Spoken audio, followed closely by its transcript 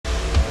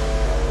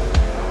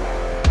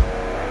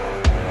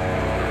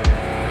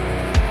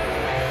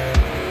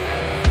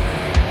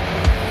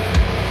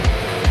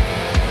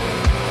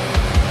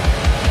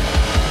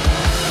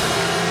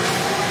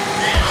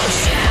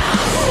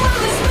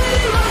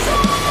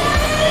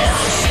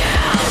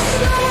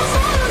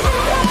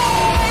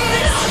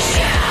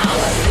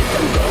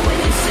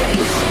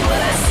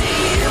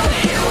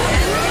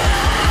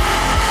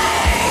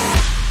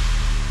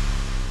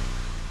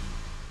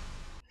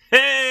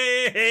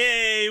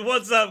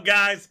up,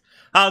 guys?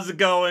 How's it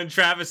going?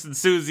 Travis and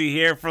Susie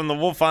here from the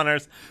Wolf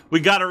Hunters. We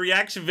got a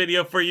reaction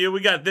video for you. We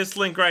got this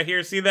link right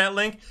here. See that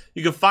link?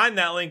 You can find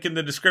that link in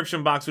the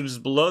description box, which is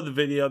below the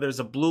video.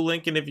 There's a blue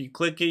link, and if you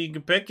click it, you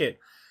can pick it.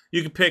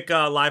 You can pick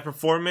a live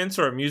performance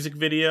or a music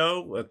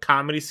video, a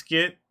comedy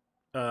skit,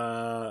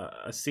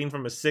 a scene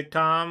from a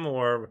sitcom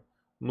or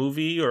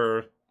movie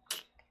or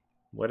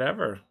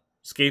whatever.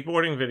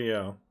 Skateboarding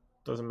video.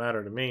 Doesn't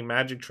matter to me.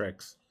 Magic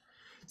tricks.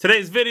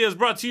 Today's video is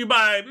brought to you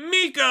by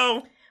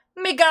Miko.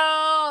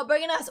 Miko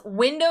bringing us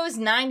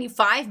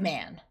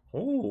Windows95man.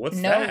 Ooh,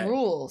 what's that? No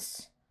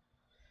rules.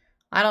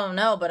 I don't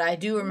know, but I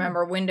do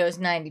remember Windows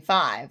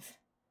 95.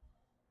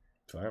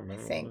 Do I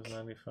remember think.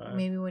 Windows 95?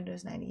 Maybe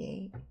Windows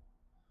 98.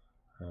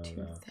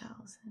 2000.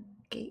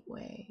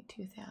 Gateway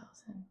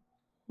 2000.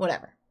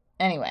 Whatever.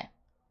 Anyway.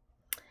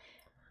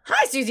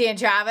 Hi, Susie and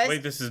Travis.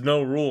 Wait, this is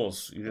no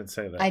rules. You didn't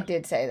say that. I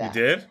did say that.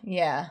 You did?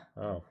 Yeah.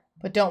 Oh.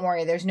 But don't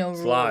worry, there's no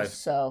rules, live.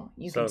 so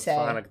you can say.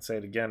 So it's fine, I can say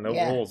it again. No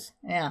rules.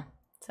 Yeah.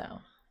 So,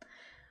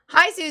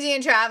 hi, Susie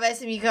and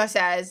Travis. Miko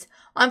says,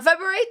 on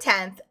February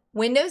 10th,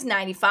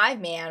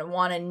 Windows95man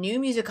won a new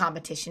music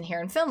competition here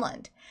in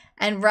Finland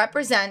and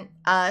represent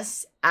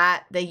us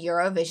at the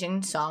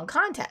Eurovision Song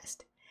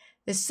Contest.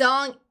 The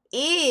song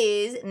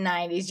is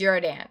 90s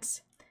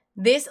Eurodance.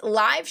 This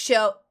live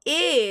show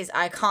is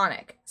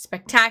iconic,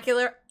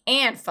 spectacular,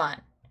 and fun.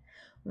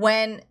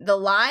 When the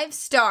live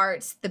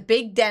starts, the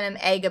big denim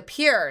egg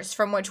appears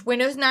from which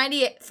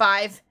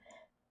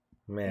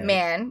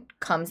Windows95man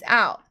comes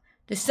out.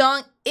 The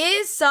song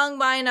is sung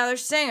by another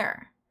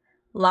singer.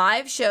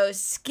 Live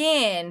shows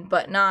skin,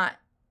 but not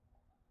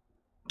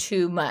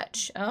too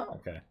much. Oh.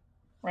 Okay.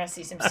 We're going to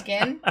see some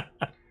skin.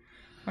 We're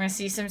going to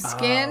see some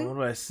skin. What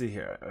do I see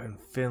here? In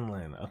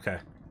Finland. Okay.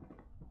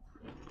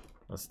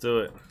 Let's do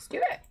it. Let's do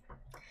it.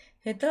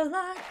 Hit the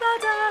like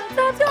button,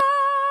 subscribe.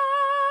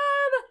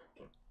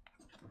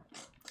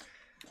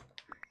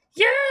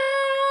 Yeah!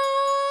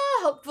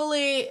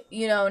 Hopefully,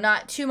 you know,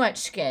 not too much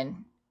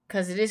skin.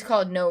 Because it is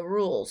called no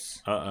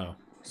rules. Uh-oh.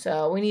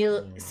 So we need,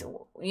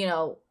 you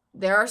know,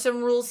 there are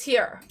some rules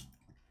here.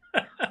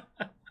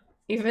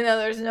 Even though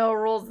there's no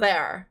rules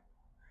there.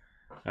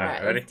 All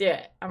right, ready? Let's do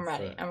it. I'm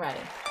ready. I'm ready.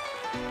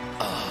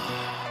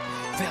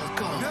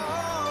 Welcome.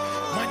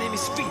 My name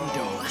is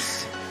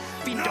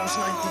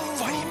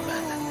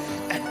Windows95man.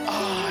 And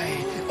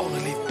I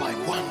only live by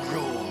one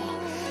rule.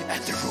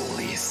 And the rule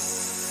is...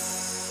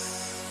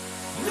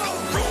 no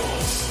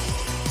rules!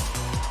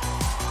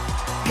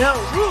 No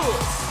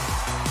rules!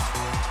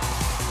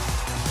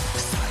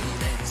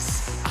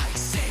 Silence, I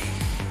say.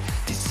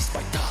 This is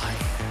my time,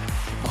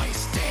 my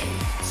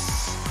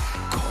states.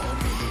 Call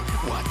me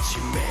what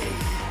you may.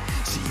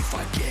 See if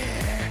I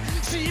care.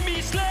 See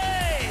me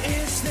slay!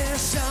 Is there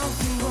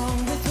something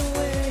wrong with the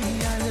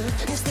way I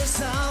look? Is there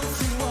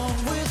something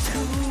wrong with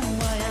who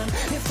I am?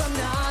 If I'm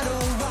not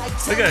alright,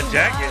 look at that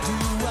jacket.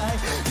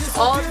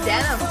 All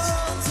denims.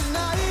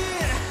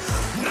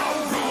 No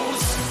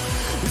rules.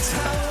 It's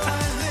how I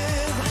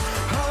live,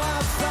 how I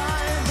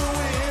find the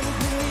wind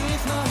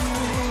beneath my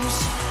wings.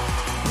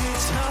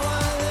 It's how I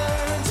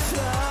learn to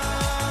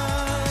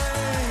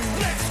fly.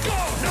 Let's go.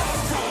 No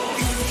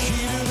rules. In the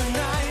heat of the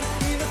night,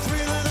 in the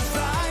thrill of the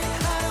fight,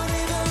 I don't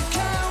even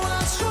care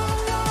what's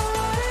wrong or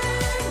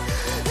right.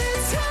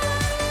 It's how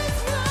I live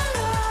my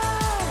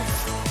life.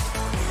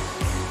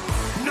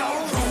 No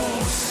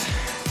rules.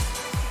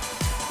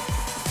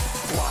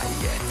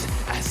 Quiet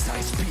as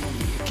I speak.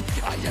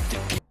 I have to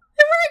keep.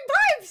 They're wearing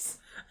pipes!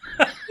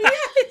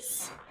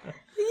 Yes!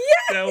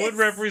 Yes! That would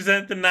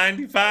represent the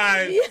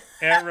 95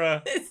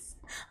 era.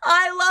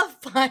 I love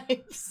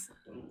pipes.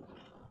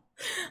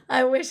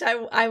 I wish I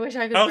could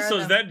Oh, wear so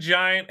them. is that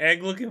giant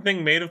egg-looking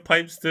thing made of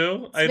pipes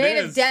too? It's made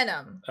of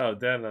denim. Oh,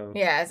 denim.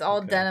 Yeah, it's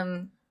all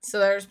denim. So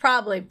there's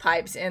probably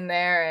pipes in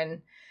there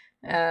and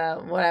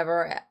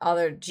whatever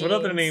other jeans. What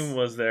other name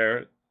was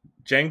there?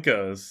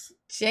 Jenkos.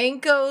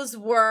 Jenkos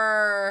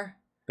were...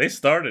 They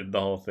started the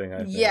whole thing, I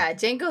think. Yeah,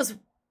 Jenkos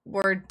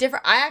were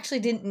different. I actually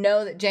didn't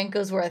know that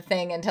Jenkos were a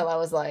thing until I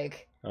was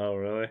like... Oh,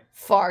 really?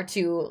 Far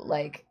too,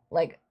 like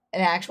an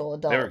actual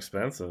adult. They were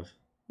expensive.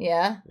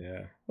 Yeah?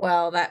 Yeah.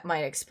 Well, that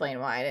might explain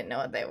why I didn't know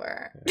what they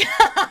were. Yeah.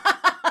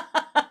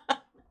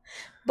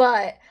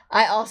 But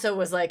I also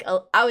was like,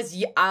 I was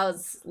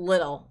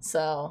little,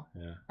 so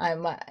Yeah.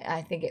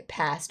 I think it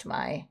passed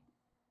my,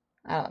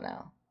 I don't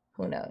know,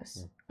 who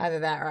knows? Either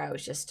that or I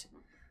was just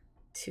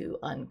too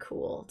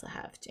uncool to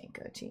have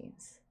Jenko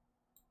jeans.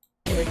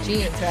 They were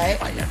jeans, right?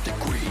 I am the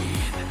queen,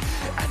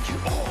 and you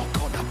all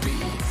gonna be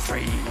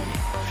free.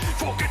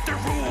 Forget the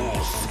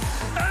rules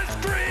and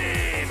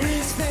scream.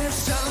 Is there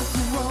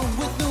something wrong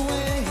with the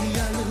way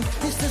I look?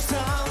 Is there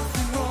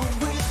something wrong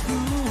with who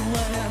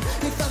I am?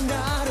 If I'm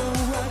not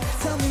alright,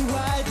 tell me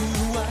why do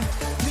I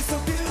feel so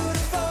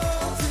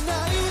beautiful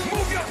tonight?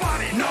 Move your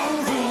body, no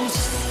rules.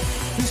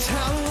 It's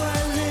how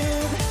I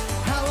live,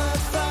 how I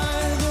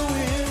find the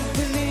wind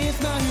beneath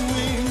my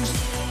wings.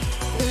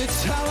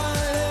 It's how I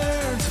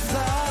learn to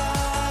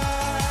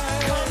fly.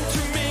 Come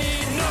to me,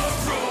 no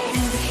rules.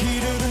 In the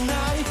heat of the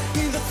night,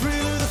 in the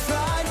thrill of the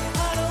fight, I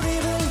don't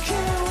even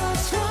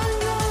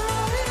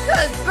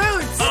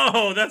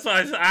Oh, that's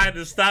why I had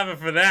to stop it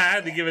for that. I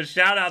had to give a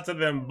shout out to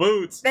them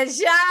boots. Then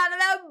shout out to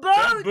them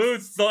boots. Them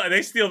boots,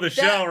 they steal the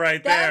show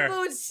right there. Them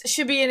boots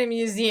should be in a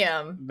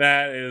museum.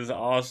 That is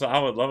awesome. I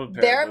would love a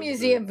pair. They're of those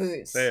museum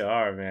boots. They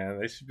are, man.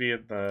 They should be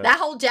in the. That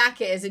whole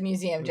jacket is a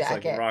museum It's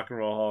jacket. like Rock and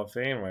Roll Hall of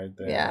Fame right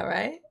there. Yeah,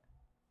 right?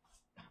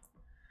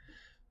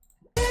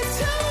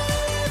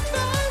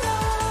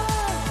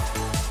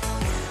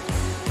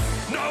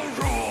 No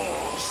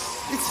rules.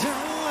 It's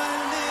how I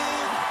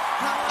live,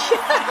 how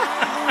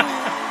I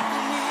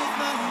beneath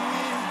my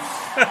wings.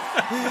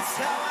 It's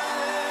how I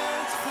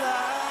learn to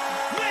fly.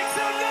 Make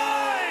some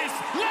noise.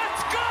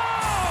 Let's go.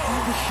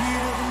 In the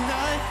heat of the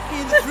night,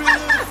 in the thrill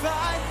of the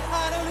fight,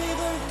 I don't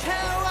even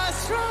care how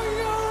strong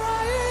you're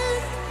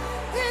right.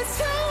 It's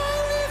how I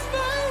live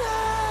my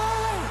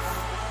life.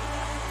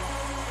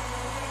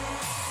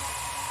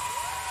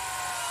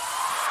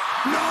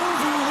 No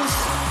rules.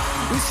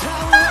 It's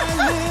how I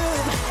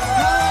live,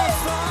 how I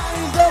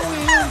find the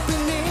wind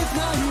beneath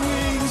my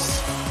wings.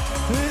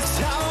 It's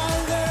how I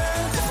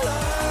learn to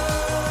fly.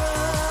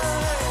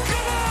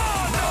 Come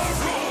on. No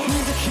rules.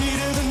 In the heat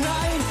of the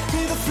night,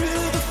 in the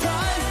thrill of the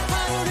fight,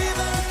 I don't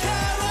even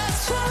care what's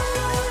strong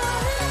or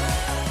right.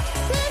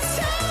 It's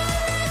how I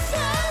live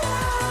my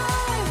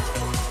life.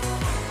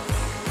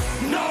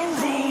 No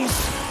rules.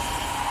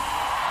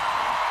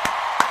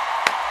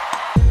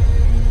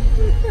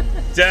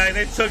 Dang,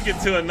 they took it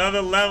to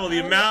another level. The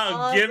That was amount of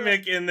awesome.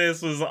 gimmick in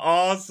this was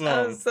awesome.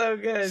 That was so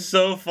good.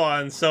 So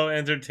fun, so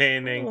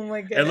entertaining. Oh my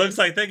It goodness. looks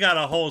like they got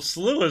a whole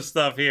slew of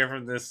stuff here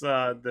from this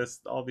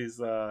all these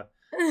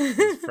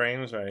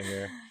frames right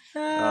here.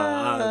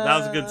 That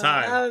was a good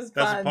time. That was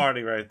That's a fun.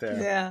 party right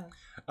there.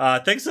 Yeah.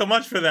 Thanks so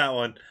much for that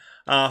one.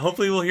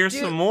 Hopefully we'll hear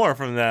some more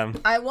from them.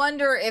 I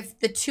wonder if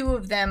the two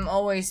of them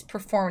always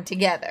perform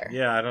together.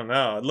 Yeah, I don't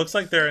know. It looks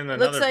like they're in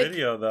another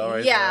video though,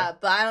 right? Yeah,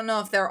 but I don't know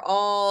if they're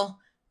all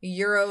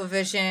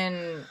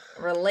Eurovision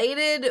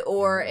related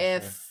or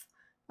if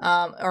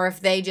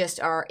they just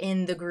are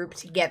in the group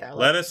together.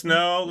 Let us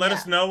know. Let Yeah.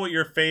 us know what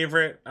your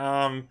favorite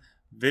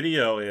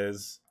video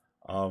is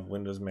of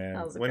Windows Man.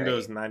 That was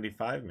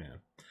Windows95man.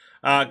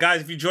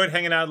 Guys, if you enjoyed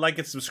hanging out, like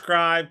and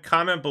subscribe,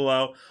 comment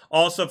below.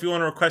 Also, if you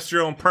want to request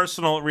your own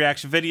personal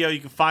reaction video, you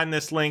can find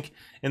this link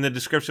in the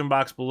description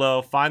box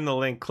below. Find the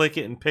link, click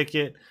it, and pick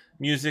it.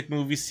 Music,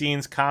 movie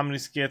scenes, comedy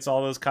skits,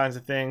 all those kinds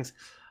of things.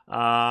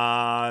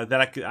 The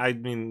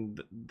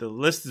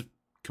list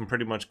can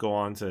pretty much go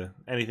on to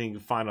anything you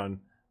can find on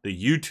the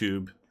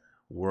YouTube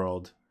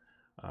world.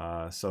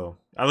 So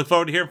I look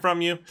forward to hearing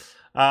from you.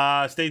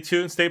 Stay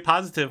tuned, stay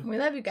positive. We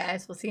love you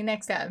guys. We'll see you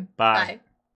next time. Bye. Bye.